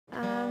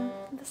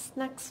This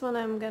next one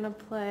I'm gonna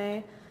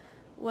play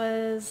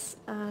was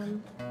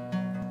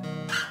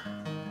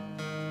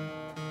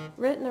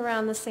written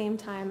around the same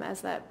time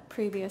as that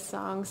previous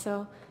song,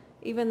 so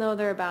even though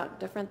they're about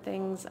different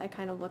things, I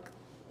kind of look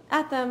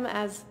at them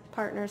as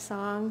partner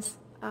songs.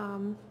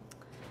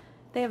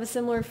 They have a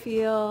similar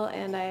feel,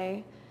 and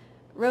I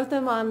wrote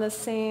them on the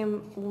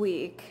same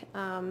week.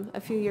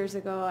 A few years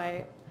ago,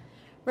 I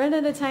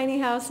rented a tiny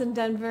house in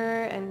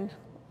Denver and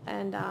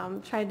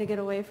tried to get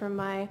away from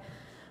my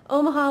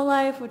Omaha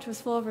life, which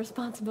was full of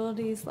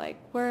responsibilities like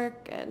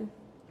work and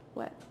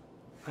what?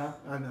 Huh?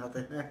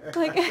 Nothing.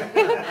 Like,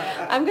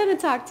 I'm going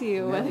to talk to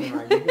you. Never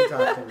mind, you can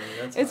talk to me.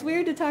 That's It's fine.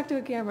 weird to talk to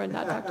a camera and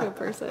not talk to a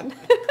person.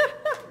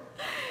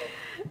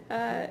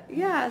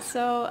 Yeah,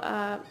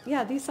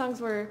 these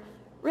songs were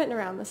written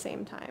around the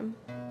same time.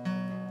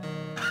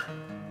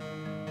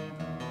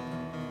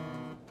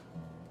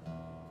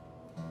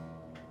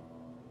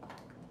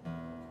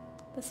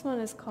 This one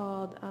is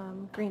called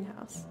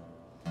Greenhouse.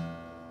 Come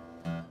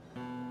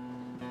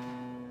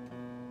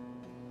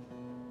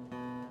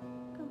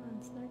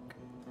on, Snark.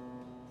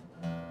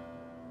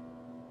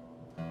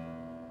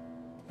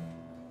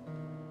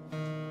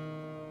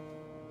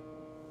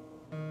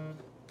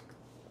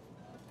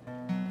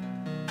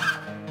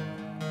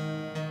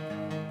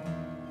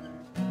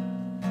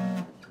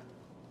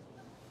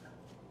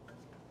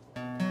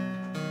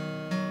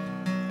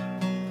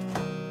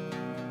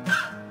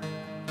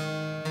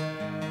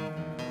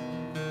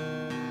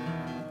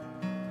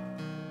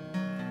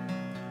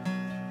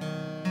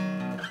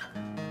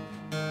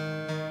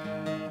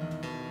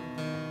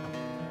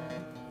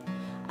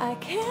 I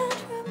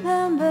can't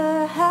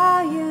remember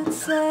how you'd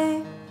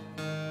say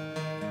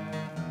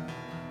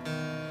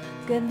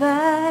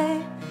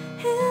goodbye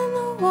in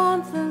the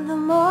warmth of the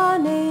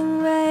morning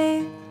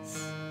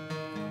rays.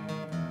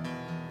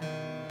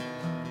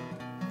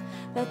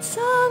 That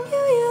song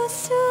you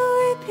used to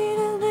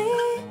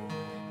repeatedly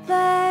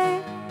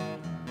play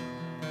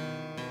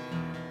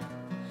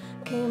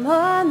came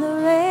on the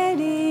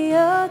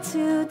radio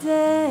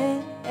today.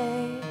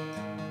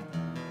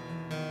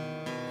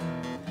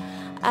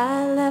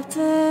 I left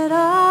it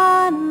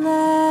on,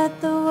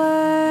 let the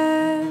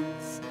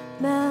words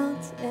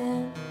melt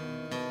in,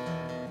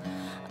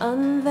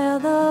 unveil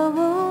the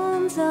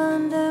wounds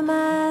under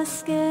my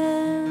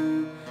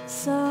skin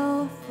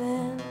so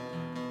thin.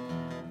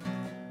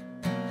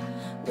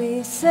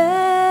 We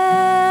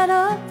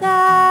settle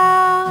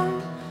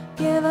down,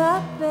 give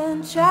up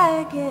and try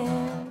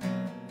again,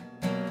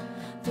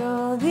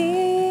 throw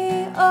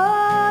the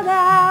old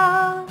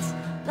out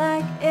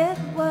like it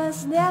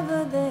was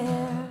never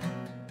there.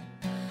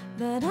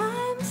 But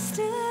I'm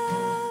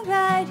still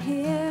right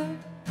here,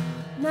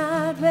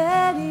 not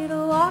ready to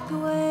walk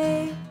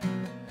away.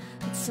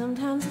 But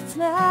sometimes it's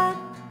not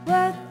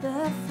worth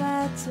the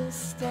fight to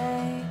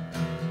stay.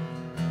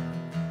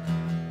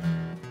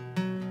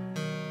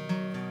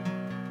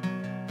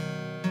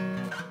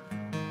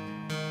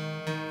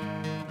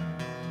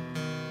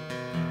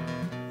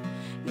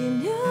 You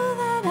knew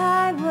that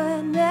I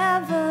would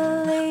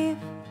never leave,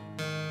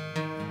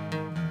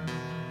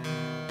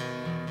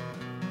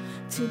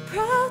 too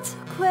proud to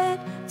quit,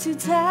 too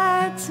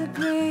tired to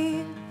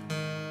grieve.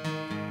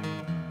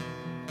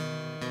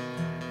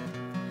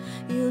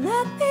 You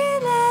let me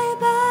lay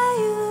by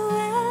you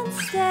and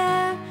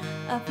stare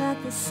up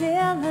at the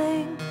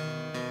ceiling,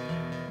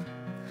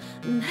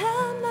 and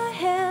held my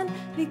hand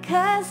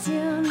because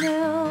you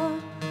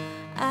knew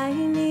I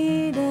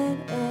needed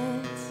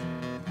it.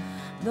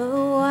 The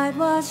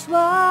whitewashed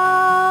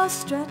walls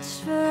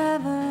stretched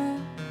forever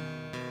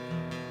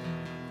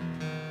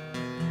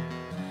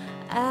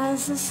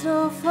as the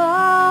snow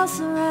falls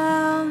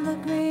around the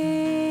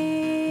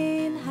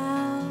greenhouse.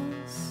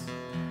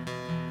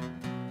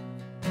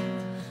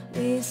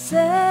 We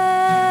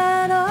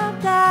settle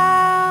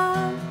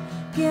down,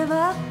 give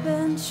up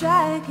and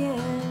try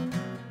again,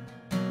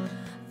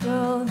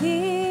 throw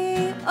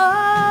the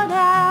old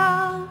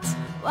out,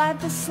 wipe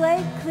the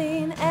slate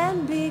clean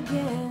and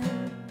begin.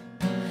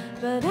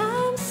 But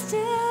I'm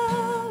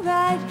still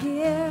right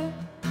here,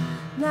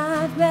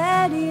 not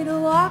ready to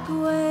walk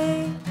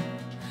away.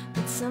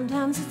 But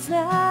sometimes it's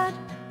not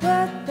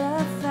worth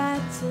the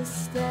fight to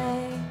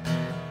stay.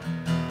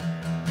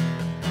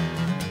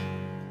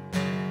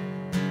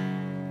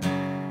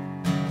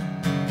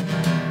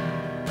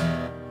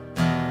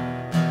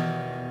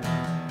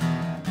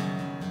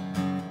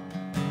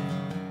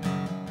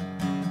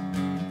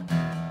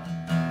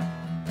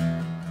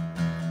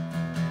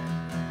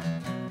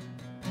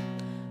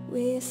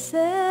 We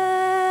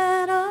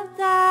settle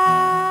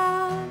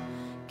down,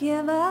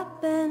 give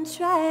up and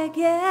try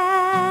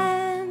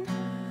again,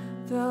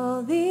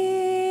 throw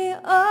the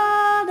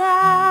old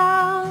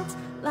out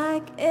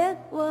like it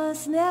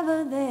was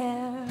never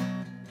there.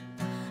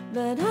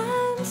 But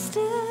I'm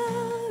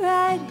still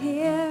right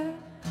here,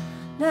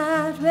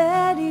 not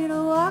ready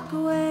to walk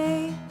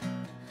away.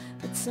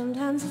 But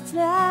sometimes it's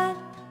not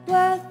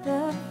worth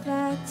the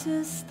fight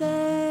to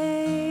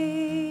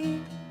stay.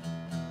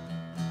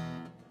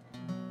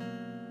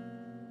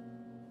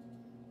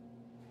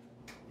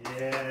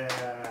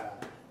 Yeah.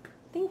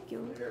 Thank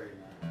you. Very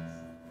nice.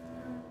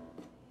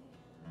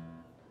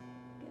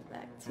 Get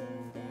back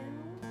tuned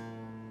down.